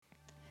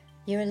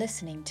You are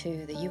listening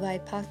to the UI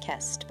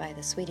podcast by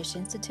the Swedish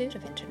Institute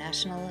of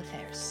International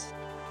Affairs.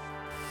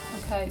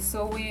 Okay,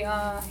 so we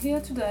are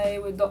here today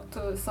with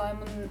Dr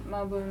Simon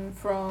Mabon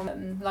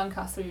from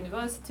Lancaster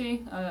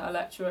University, a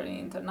lecturer in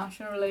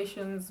international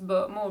relations,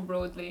 but more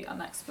broadly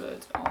an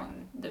expert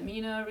on the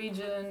MENA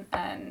region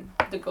and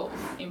the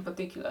Gulf in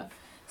particular.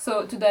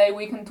 So today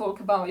we can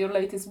talk about your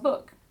latest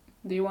book.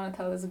 Do you want to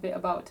tell us a bit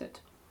about it?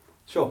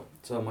 Sure.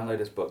 So my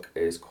latest book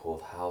is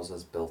called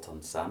Houses Built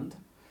on Sand,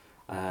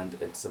 and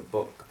it's a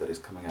book that is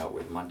coming out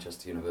with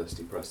Manchester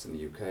University Press in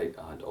the UK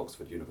and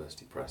Oxford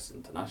University Press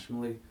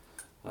internationally,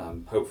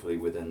 hopefully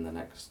within the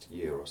next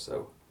year or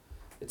so.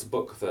 It's a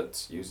book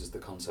that uses the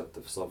concept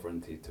of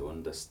sovereignty to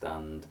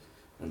understand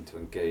and to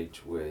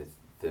engage with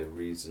the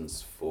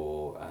reasons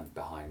for and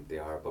behind the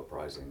Arab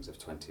Uprisings of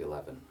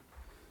 2011.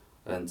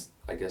 And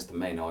I guess the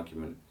main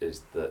argument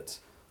is that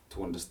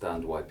to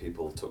understand why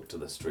people took to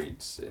the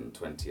streets in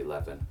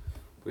 2011,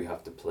 we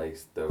have to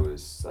place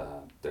those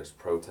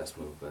protest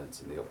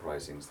movements and the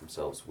uprisings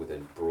themselves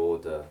within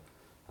broader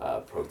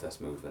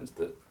protest movements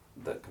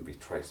that can be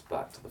traced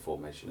back to the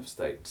formation of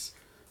states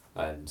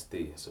and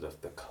the sort of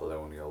the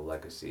colonial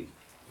legacy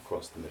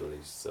across the Middle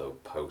East. So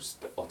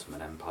post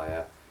Ottoman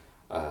Empire,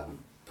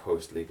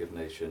 post League of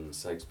Nations,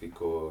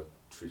 Sykes-Picot,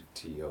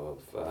 Treaty of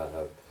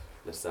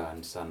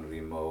Lausanne, San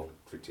Remo,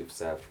 Treaty of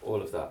Sèvres,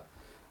 all of that.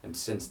 And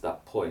since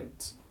that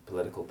point,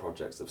 political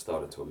projects have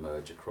started to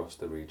emerge across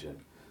the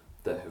region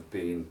that have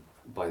been,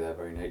 by their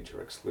very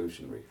nature,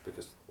 exclusionary,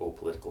 because all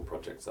political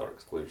projects are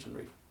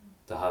exclusionary.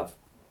 To have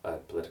a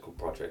political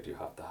project, you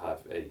have to have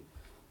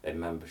a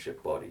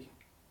membership body,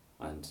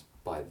 and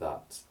by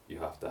that, you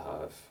have to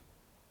have,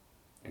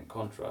 in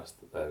contrast,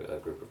 a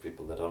group of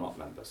people that are not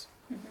members.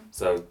 Mm-hmm.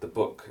 So the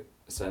book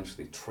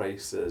essentially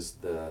traces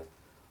the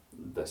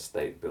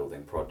state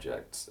building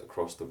projects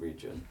across the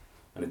region,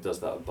 and it does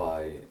that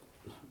by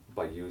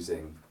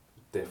using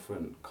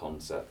different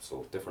concepts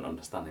or different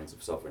understandings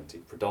of sovereignty,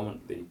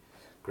 predominantly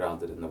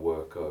grounded in the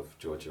work of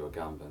Giorgio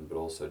Agamben, but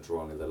also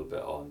drawing a little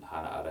bit on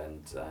Hannah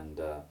Arendt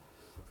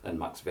and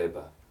Max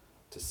Weber,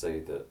 to say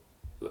that,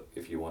 look,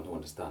 if you want to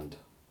understand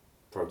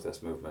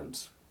protest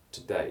movements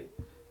today,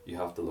 you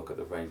have to look at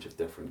the range of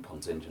different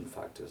contingent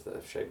factors that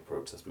have shaped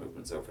protest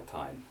movements over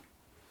time.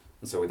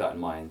 And so with that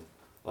in mind,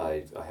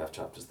 I have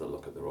chapters that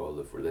look at the role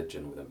of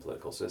religion within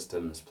political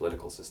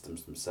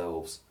systems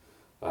themselves,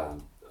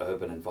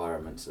 urban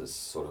environments as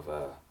sort of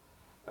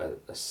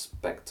a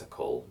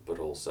spectacle, but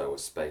also a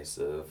space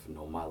of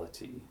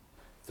normality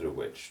through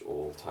which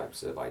all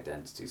types of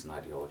identities and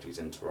ideologies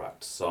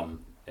interact,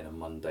 some in a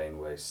mundane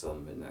way,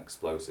 some in an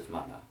explosive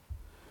manner.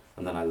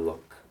 And then I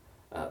look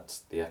at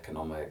the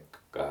economic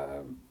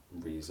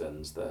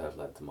reasons that have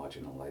led to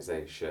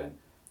marginalisation,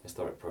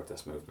 historic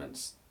protest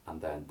movements,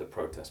 and then the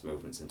protest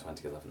movements in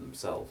 2011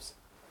 themselves.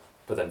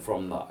 But then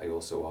from that, I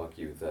also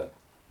argue that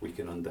we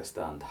can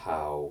understand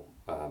how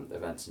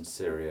events in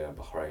Syria,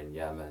 Bahrain,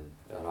 Yemen,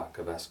 Iraq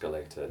have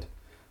escalated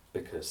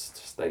because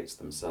states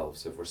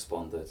themselves have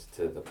responded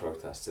to the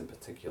protests in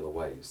particular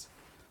ways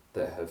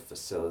that have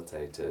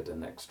facilitated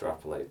and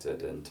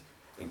extrapolated and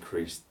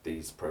increased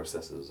these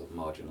processes of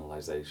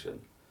marginalisation,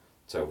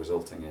 so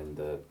resulting in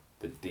the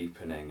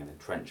deepening and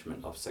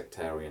entrenchment of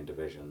sectarian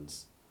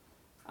divisions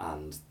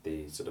and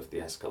the sort of the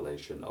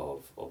escalation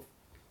of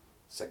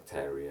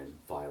sectarian,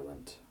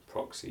 violent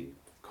proxy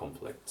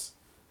conflicts.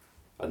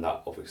 And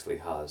that obviously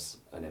has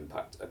an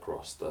impact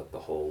across the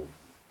whole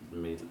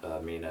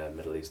MENA,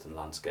 Middle Eastern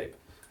landscape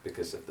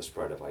because of the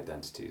spread of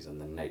identities and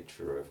the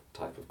nature of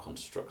type of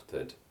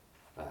constructed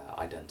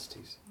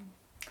identities.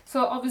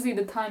 So obviously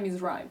the time is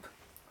ripe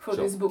for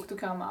Sure. this book to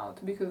come out,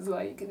 because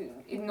like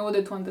in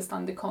order to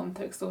understand the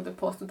context of the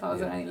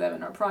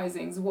post-2011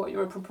 uprisings, what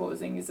you're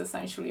proposing is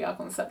essentially a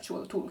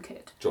conceptual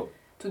toolkit. Sure.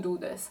 To do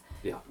this.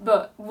 Yeah.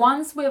 But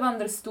once we've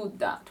understood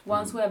that,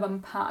 once we have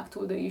unpacked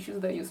all the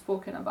issues that you've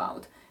spoken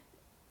about,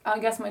 I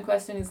guess my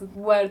question is,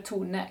 where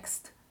to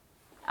next?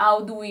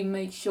 How do we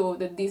make sure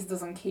that this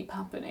doesn't keep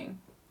happening?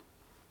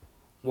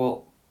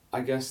 Well, I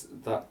guess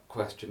that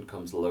question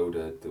comes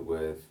loaded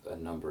with a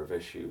number of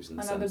issues in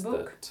the Another sense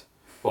book? that,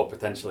 well,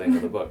 potentially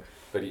another book,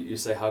 but you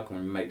say how can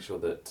we make sure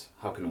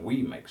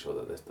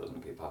that this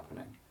doesn't keep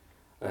happening?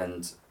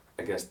 And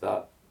I guess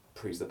that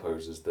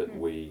presupposes that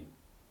we,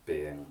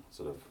 being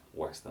sort of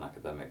Western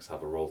academics,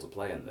 have a role to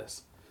play in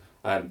this.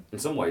 In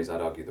some ways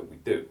I'd argue that we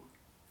do,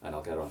 and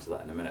I'll get onto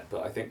that in a minute,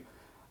 but I think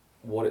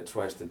what it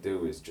tries to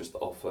do is just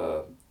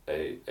offer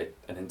an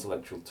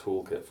intellectual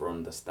toolkit for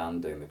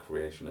understanding the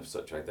creation of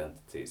such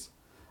identities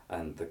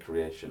and the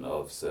creation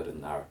of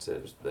certain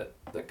narratives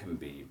that can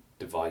be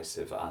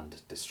divisive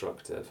and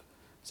destructive.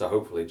 So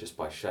hopefully just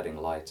by shedding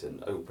light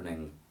and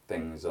opening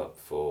things up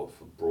for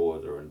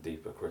broader and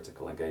deeper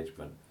critical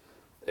engagement,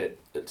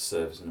 it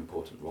serves an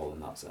important role in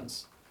that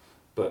sense.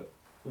 But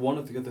one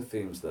of the other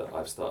themes that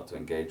I've started to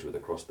engage with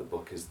across the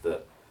book is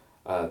that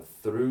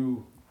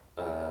through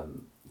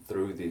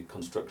the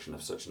construction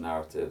of such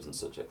narratives and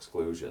such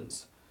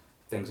exclusions,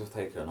 things have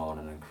taken on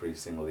an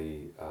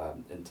increasingly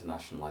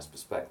internationalized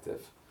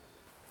perspective.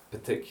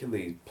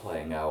 particularly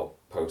playing out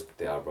post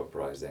the Arab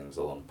Uprisings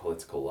along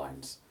political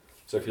lines.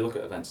 So if you look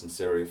at events in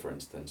Syria, for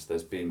instance,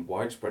 there's been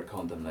widespread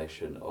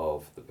condemnation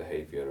of the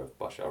behaviour of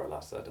Bashar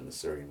al-Assad and the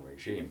Syrian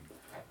regime.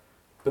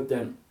 But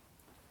then,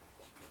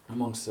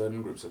 among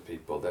certain groups of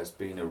people, there's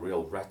been a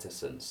real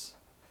reticence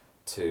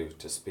to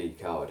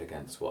speak out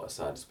against what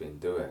Assad's been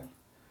doing.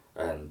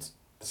 And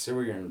the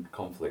Syrian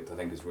conflict, I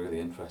think, is really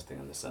interesting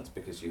in the sense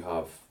because you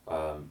have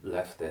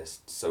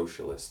leftist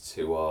socialists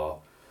who are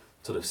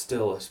sort of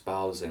still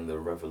espousing the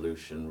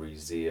revolutionary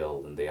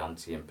zeal and the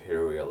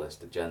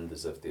anti-imperialist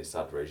agendas of the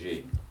Assad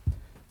regime.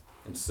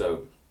 And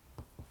so,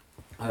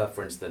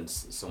 for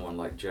instance, someone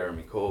like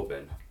Jeremy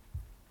Corbyn,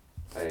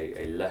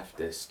 a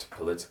leftist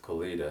political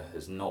leader,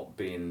 has not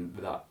been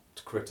that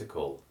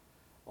critical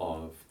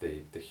of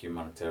the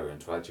humanitarian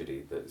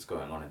tragedy that is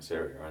going on in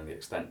Syria and the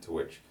extent to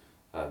which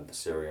the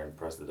Syrian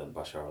President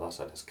Bashar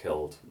al-Assad has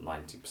killed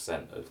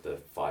 90% of the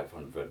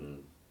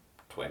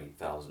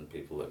 520,000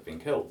 people that have been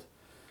killed.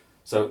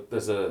 So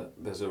there's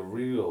a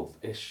real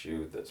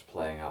issue that's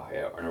playing out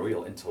here, and a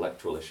real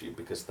intellectual issue,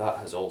 because that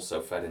has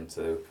also fed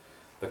into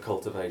the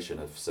cultivation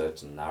of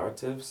certain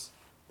narratives,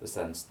 the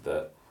sense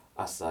that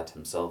Assad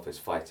himself is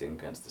fighting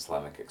against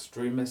Islamic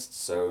extremists.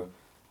 So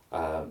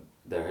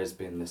there has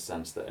been this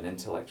sense that an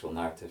intellectual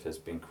narrative has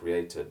been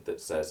created that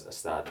says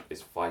Assad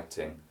is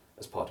fighting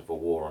as part of a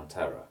war on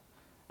terror,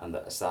 and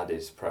that Assad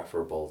is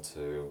preferable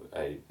to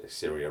a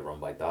Syria run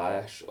by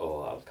Daesh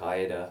or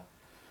Al-Qaeda.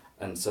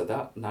 And so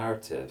that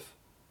narrative,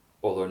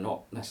 although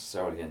not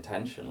necessarily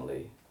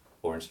intentionally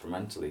or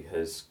instrumentally,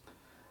 has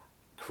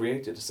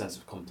created a sense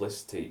of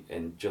complicity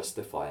in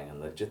justifying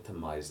and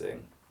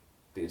legitimizing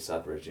the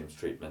Assad regime's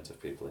treatment of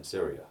people in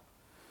Syria.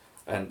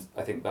 And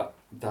I think that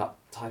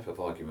type of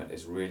argument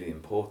is really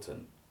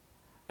important,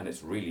 and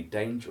it's really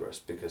dangerous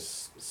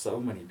because so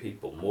many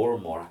people, more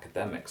and more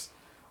academics,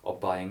 are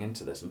buying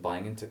into this and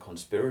buying into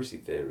conspiracy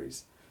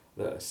theories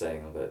that are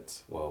saying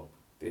that, well,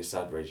 the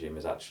Assad regime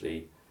is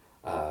actually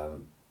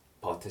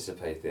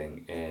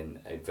participating in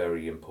a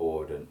very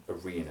important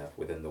arena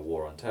within the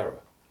war on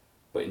terror.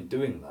 But in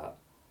doing that,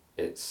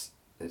 it's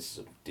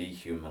sort of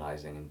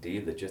dehumanizing and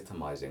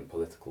delegitimizing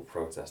political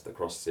protest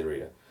across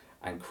Syria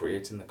and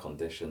creating the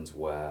conditions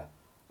where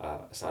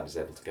Assad is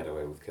able to get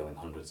away with killing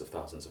hundreds of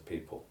thousands of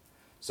people.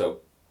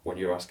 So when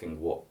you're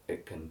asking what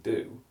it can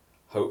do,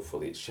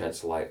 hopefully it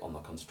sheds light on the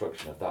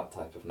construction of that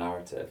type of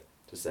narrative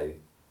to say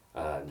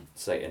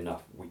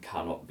enough, we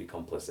cannot be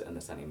complicit in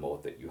this anymore,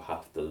 that you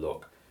have to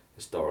look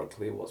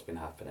historically at what's been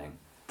happening,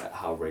 at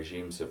how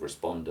regimes have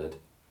responded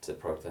to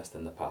protest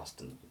in the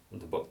past. And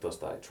the book does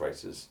that. It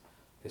traces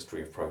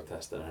history of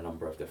protest in a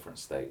number of different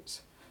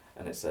states,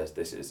 and it says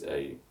this is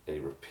a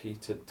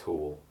repeated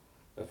tool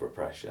of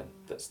repression,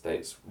 that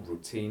states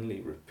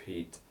routinely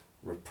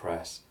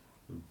repress,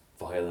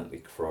 violently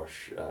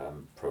crush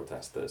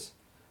protesters,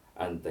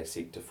 and they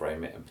seek to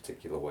frame it in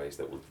particular ways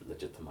that will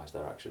legitimize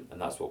their action. And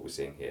that's what we're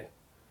seeing here.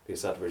 The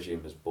Assad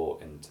regime has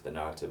bought into the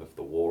narrative of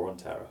the war on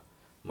terror,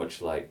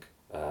 much like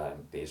the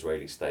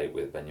Israeli state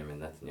with Benjamin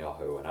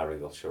Netanyahu and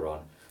Ariel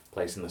Sharon,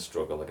 placing the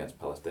struggle against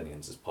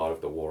Palestinians as part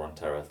of the war on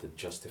terror to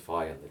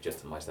justify and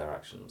legitimize their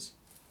actions.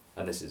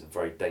 And this is a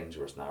very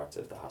dangerous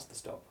narrative that has to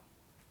stop.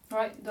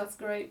 Right, that's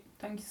great.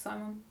 Thank you,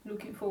 Simon.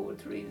 Looking forward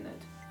to reading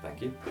it.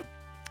 Thank you.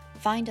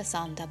 Find us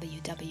on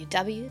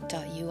www.ui.sc.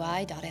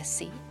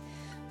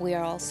 We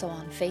are also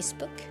on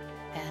Facebook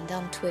and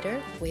on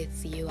Twitter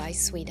with UI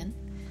Sweden.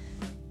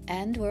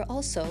 And we're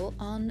also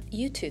on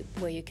YouTube,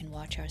 where you can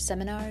watch our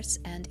seminars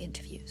and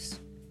interviews.